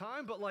lot of the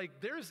time, but like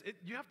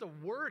you have to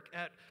work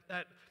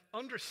at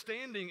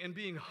understanding and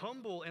being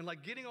humble and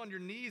like getting on your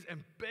knees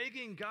and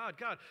begging God,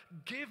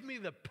 give me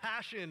the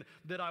passion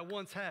that I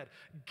once had.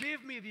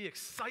 Give me the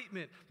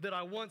excitement that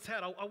I once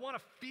had. I want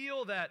to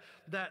feel that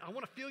I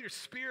want to feel your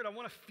spirit. I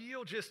want to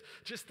feel just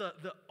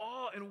the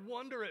awe and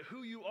wonder at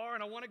who you are,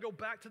 and I want to go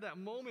back to that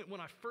moment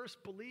when I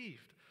first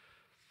believed.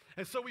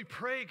 And so we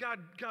pray, God,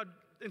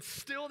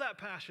 instill that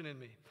passion in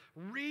me.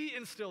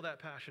 Reinstill that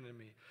passion in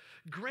me.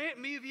 Grant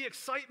me the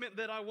excitement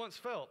that I once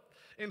felt.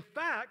 In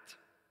fact,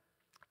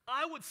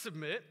 I would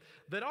submit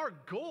that our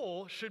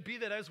goal should be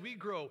that as we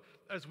grow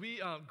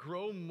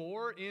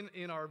more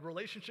in our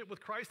relationship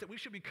with Christ, that we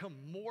should become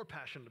more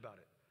passionate about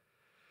it.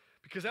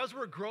 Because as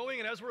we're growing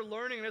and as we're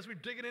learning and as we're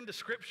digging into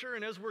Scripture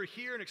and as we're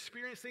here and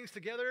experience things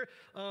together,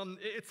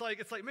 it's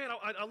like, man,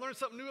 I learned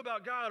something new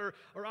about God,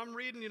 or I'm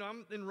reading,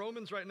 I'm in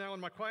Romans right now in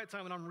my quiet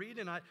time, and I'm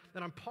reading,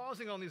 and I'm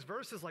pausing on these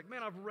verses like,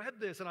 man, I've read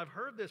this and I've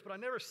heard this, but I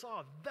never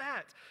saw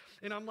that.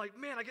 And I'm like,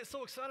 man, I get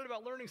so excited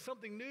about learning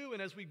something new.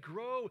 And as we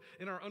grow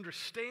in our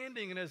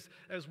understanding and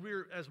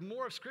as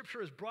more of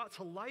Scripture is brought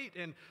to light,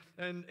 and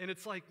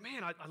it's like,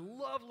 man, I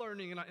love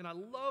learning and I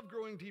love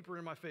growing deeper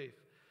in my faith.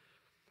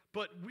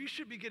 But we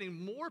should be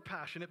getting more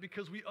passionate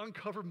because we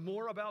uncover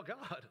more about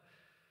God,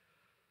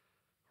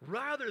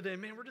 Rather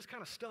than, man, we're just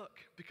kind of stuck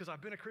because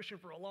I've been a Christian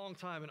for a long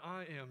time and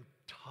I am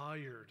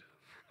tired.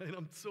 And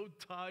I'm so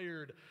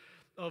tired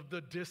of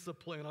the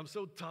discipline. I'm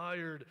so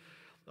tired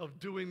of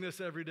doing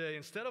this every day.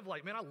 Instead of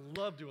like, man, I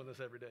love doing this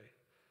every day.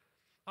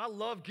 I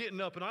love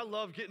getting up and I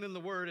love getting in the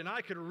Word, and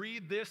I could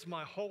read this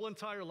my whole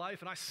entire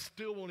life and I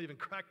still won't even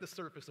crack the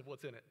surface of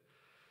what's in it.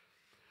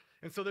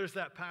 And so there's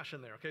that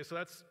passion there, okay? So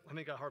that's, I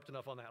think I harped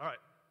enough on that. All right,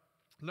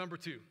 number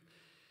 2.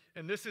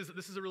 And this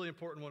is a really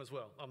important one as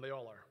well. They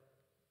all are.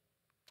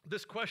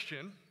 This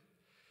question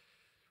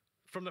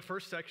from the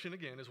first section,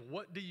 again, is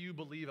what do you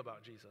believe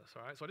about Jesus?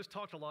 All right, so I just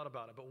talked a lot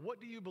about it, but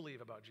what do you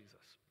believe about Jesus?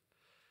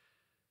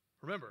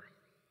 Remember,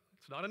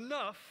 it's not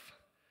enough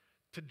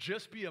to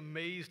just be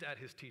amazed at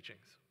his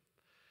teachings.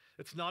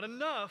 It's not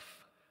enough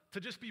to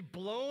just be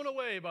blown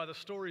away by the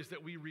stories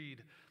that we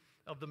read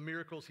of the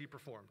miracles he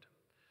performed.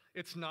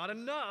 It's not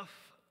enough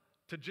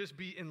to just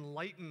be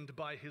enlightened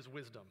by his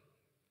wisdom.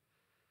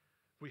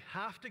 We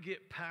have to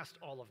get past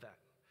all of that.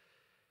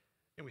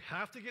 And we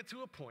have to get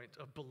to a point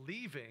of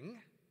believing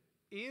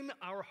in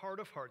our heart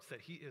of hearts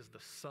that he is the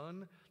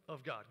Son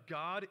of God,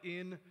 God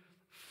in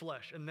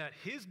flesh, and that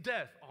his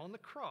death on the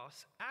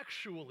cross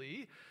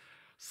actually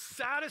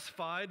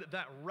satisfied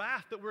that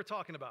wrath that we're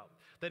talking about.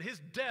 That his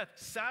death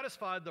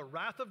satisfied the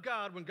wrath of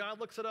God when God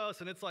looks at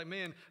us and it's like,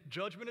 man,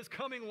 judgment is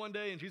coming one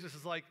day, and Jesus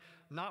is like,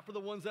 not for the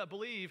ones that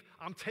believe,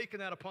 I'm taking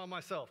that upon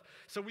myself.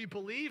 So we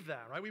believe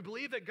that, right? We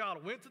believe that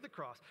God went to the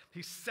cross.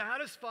 He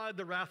satisfied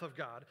the wrath of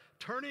God,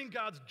 turning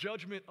God's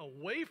judgment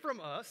away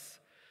from us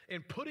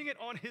and putting it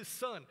on his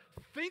Son.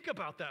 Think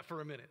about that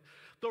for a minute.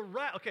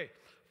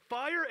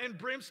 Fire and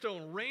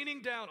brimstone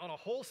raining down on a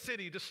whole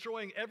city,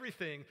 destroying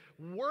everything.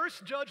 Worse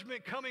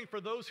judgment coming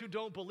for those who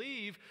don't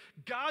believe.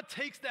 God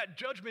takes that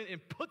judgment and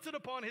puts it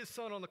upon his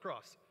Son on the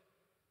cross.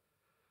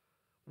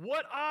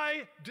 What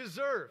I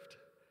deserved.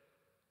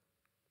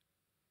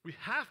 We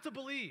have to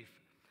believe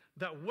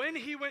that when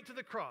he went to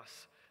the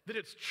cross, that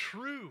it's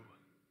true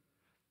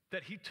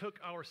that he took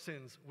our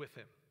sins with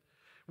him.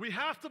 We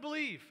have to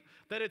believe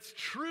that it's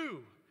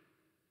true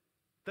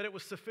that it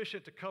was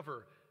sufficient to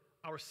cover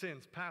our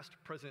sins, past,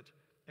 present,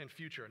 and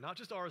future. Not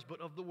just ours, but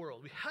of the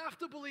world. We have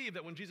to believe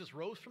that when Jesus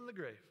rose from the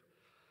grave,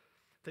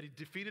 that he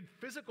defeated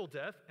physical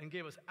death and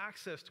gave us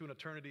access to an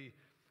eternity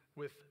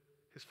with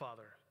his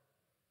Father.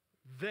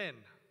 Then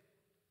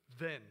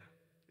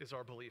is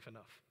our belief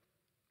enough.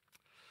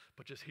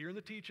 But just hearing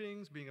the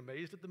teachings, being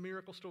amazed at the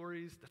miracle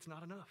stories, that's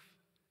not enough.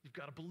 You've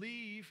got to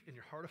believe in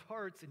your heart of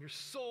hearts, in your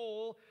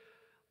soul,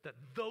 that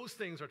those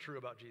things are true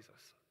about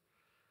Jesus.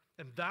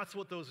 And that's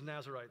what those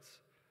Nazareth,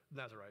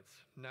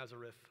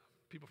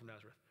 people from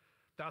Nazareth,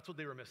 that's what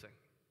they were missing.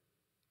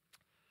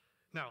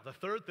 Now, the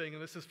third thing,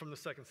 and this is from the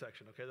second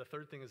section, okay? The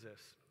third thing is this,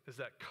 is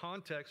that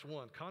context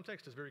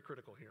is very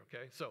critical here,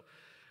 okay? So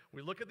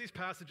we look at these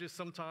passages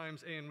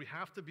sometimes, and we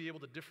have to be able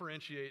to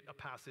differentiate a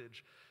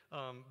passage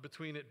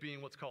between it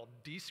being what's called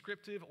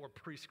descriptive or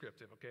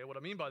prescriptive, okay? What I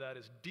mean by that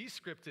is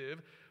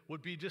descriptive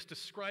would be just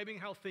describing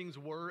how things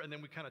were, and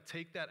then we kind of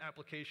take that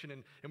application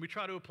and we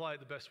try to apply it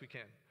the best we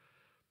can.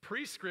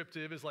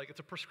 Prescriptive is like,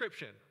 it's a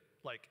prescription.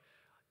 Like,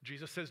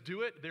 Jesus says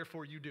do it,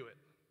 therefore you do it,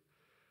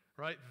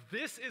 right?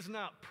 This is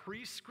not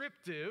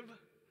prescriptive,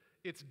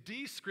 it's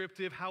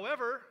descriptive.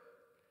 However,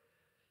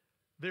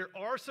 there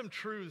are some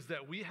truths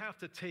that we have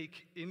to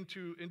take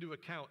into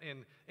account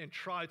and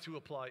try to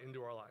apply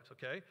into our lives,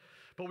 okay?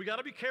 But we got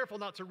to be careful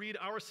not to read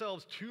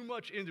ourselves too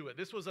much into it.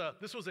 This was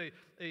a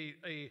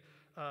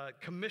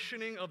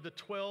commissioning of the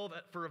 12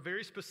 for a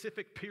very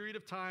specific period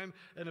of time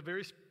and a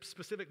very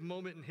specific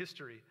moment in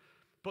history.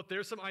 But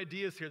there's some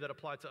ideas here that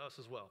apply to us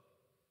as well.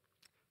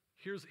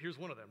 Here's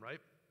one of them, right?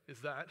 Is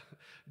that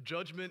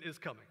judgment is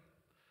coming.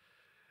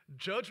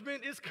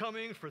 Judgment is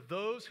coming for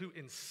those who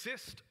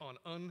insist on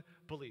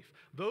unbelief.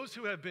 Those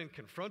who have been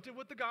confronted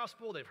with the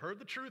gospel, they've heard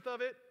the truth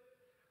of it,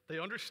 they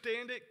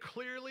understand it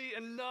clearly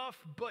enough,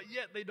 but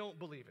yet they don't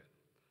believe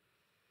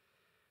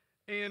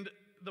it. And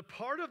the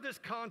part of this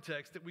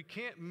context that we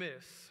can't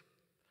miss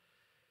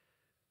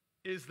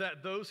is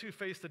that those who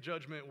face the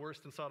judgment worse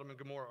than Sodom and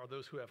Gomorrah are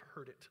those who have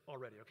heard it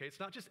already, okay? It's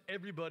not just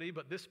everybody,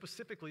 but this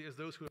specifically is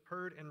those who have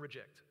heard and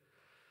reject.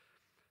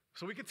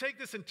 So we can take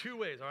this in two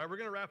ways, all right? We're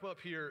going to wrap up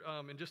here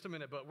in just a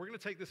minute, but we're going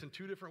to take this in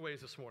two different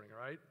ways this morning,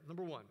 all right?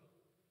 Number one,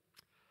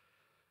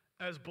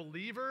 as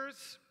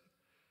believers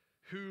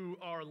who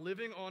are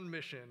living on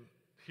mission,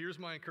 here's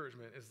my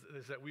encouragement,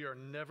 is that we are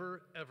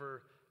never,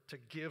 ever to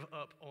give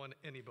up on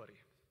anybody.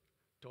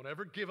 Don't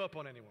ever give up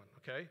on anyone,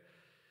 okay?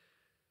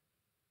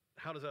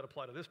 How does that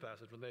apply to this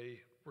passage when they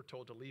were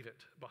told to leave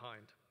it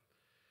behind?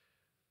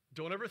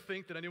 Don't ever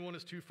think that anyone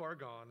is too far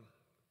gone.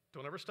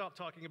 Don't ever stop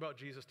talking about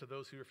Jesus to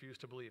those who refuse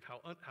to believe.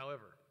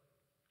 However,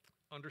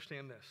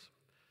 understand this,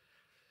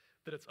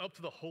 that it's up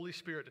to the Holy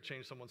Spirit to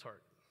change someone's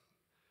heart.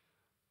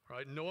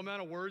 Right? No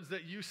amount of words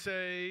that you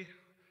say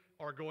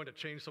are going to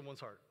change someone's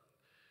heart.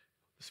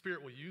 The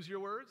Spirit will use your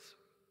words.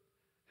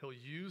 He'll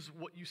use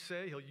what you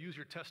say. He'll use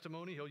your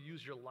testimony. He'll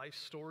use your life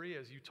story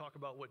as you talk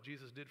about what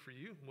Jesus did for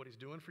you, what he's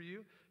doing for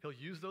you. He'll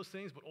use those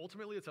things, but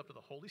ultimately it's up to the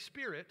Holy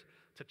Spirit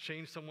to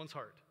change someone's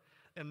heart.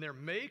 And there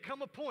may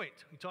come a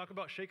point, you talk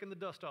about shaking the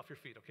dust off your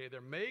feet, okay?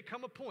 There may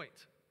come a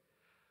point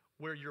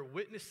where your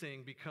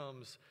witnessing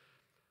becomes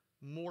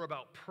more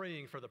about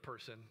praying for the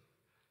person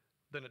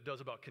than it does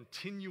about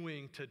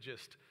continuing to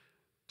just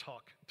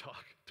talk,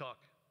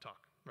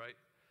 right?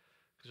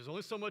 Because there's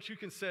only so much you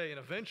can say, and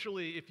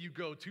eventually, if you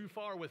go too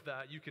far with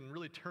that, you can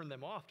really turn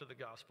them off to the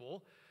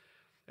gospel.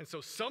 And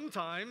so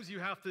sometimes you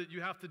have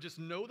to just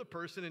know the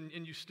person,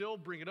 and you still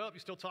bring it up,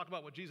 you still talk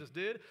about what Jesus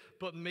did,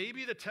 but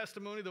maybe the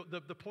testimony,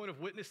 the point of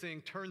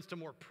witnessing turns to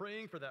more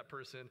praying for that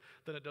person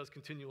than it does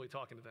continually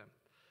talking to them.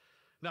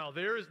 Now,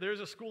 there's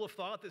a school of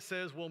thought that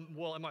says,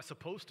 well, am I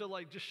supposed to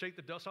just shake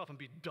the dust off and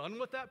be done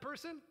with that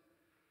person?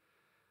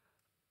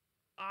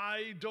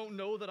 I don't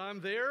know that I'm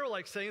there,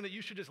 saying that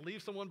you should just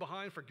leave someone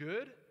behind for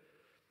good.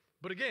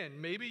 But again,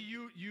 maybe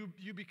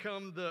you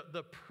become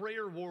the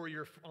prayer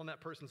warrior on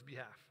that person's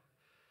behalf.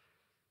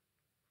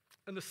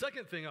 And the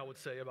second thing I would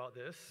say about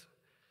this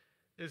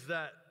is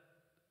that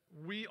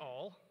we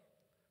all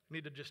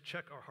need to just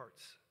check our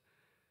hearts.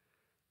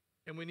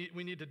 And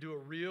we need to do a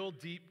real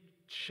deep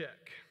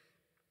check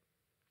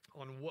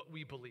on what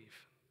we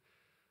believe.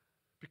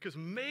 Because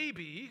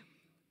maybe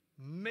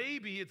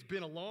it's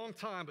been a long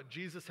time, but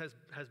Jesus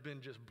has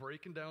been just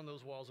breaking down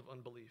those walls of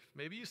unbelief.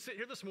 Maybe you sit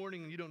here this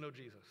morning and you don't know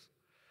Jesus.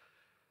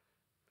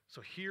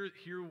 So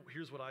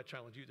here's what I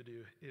challenge you to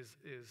do is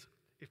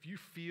if you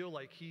feel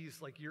like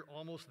you're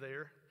almost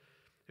there,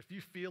 if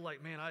you feel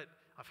like, man,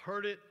 I've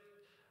heard it,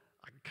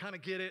 I kind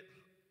of get it,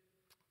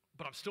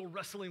 but I'm still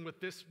wrestling with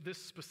this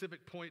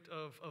specific point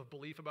of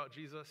belief about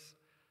Jesus,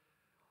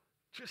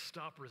 just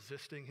stop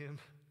resisting him.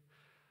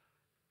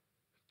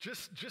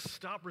 Just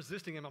stop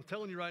resisting him. I'm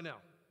telling you right now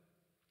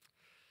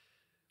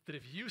that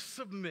if you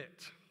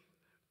submit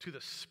to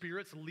the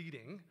Spirit's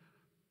leading,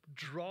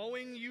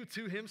 drawing you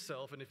to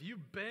himself, and if you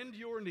bend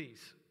your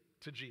knees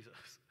to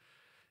Jesus,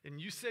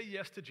 and you say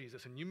yes to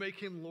Jesus, and you make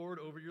him Lord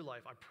over your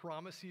life, I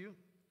promise you,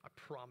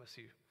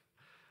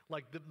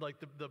 like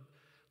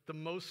the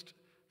most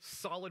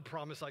solid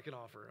promise I can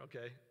offer,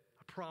 okay?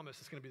 I promise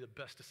it's going to be the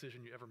best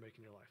decision you ever make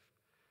in your life.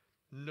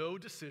 No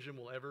decision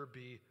will ever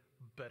be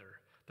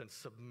better than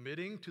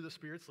submitting to the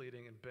Spirit's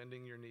leading and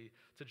bending your knee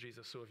to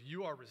Jesus. So if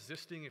you are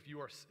resisting, if you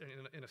are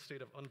in a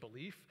state of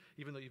unbelief,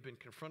 even though you've been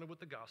confronted with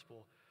the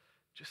gospel,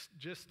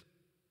 just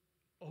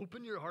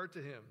open your heart to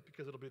him,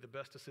 because it'll be the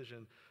best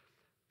decision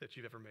that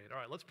you've ever made. All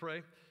right, let's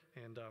pray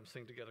and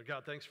sing together.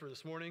 God, thanks for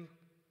this morning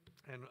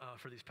and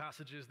for these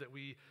passages that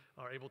we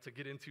are able to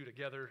get into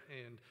together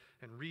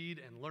and read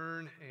and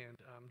learn and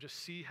just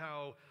see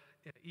how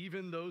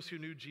even those who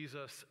knew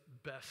Jesus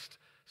best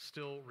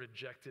still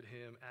rejected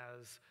him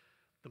as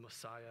the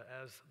Messiah,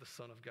 as the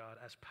Son of God,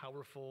 as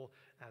powerful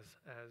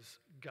as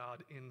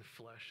God in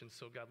flesh. And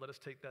so, God, let us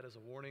take that as a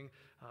warning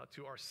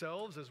to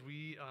ourselves as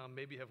we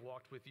maybe have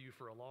walked with you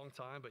for a long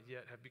time, but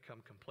yet have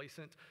become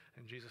complacent.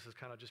 And Jesus has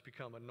kind of just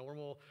become a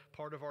normal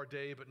part of our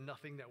day, but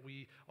nothing that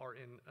we are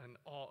in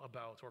awe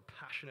about or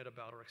passionate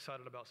about or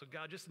excited about. So,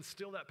 God, just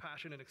instill that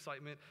passion and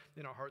excitement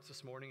in our hearts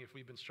this morning if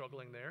we've been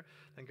struggling there.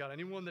 And, God,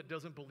 anyone that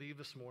doesn't believe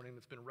this morning,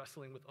 that's been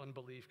wrestling with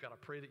unbelief, God, I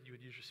pray that you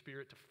would use your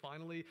Spirit to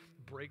finally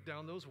break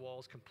down those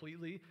walls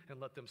completely and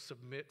let them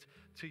submit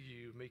to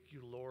you, make you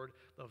Lord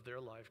of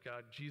their life.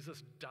 God,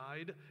 Jesus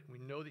died. We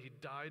know that he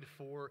died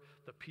for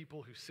the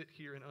people who sit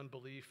here in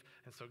unbelief.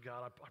 And so,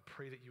 God, I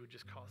pray that you would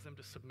just cause them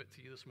to submit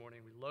to you this morning.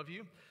 We love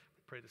you.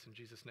 We pray this in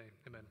Jesus' name.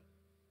 Amen.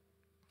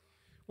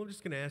 Well, I'm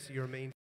just going to ask that you remain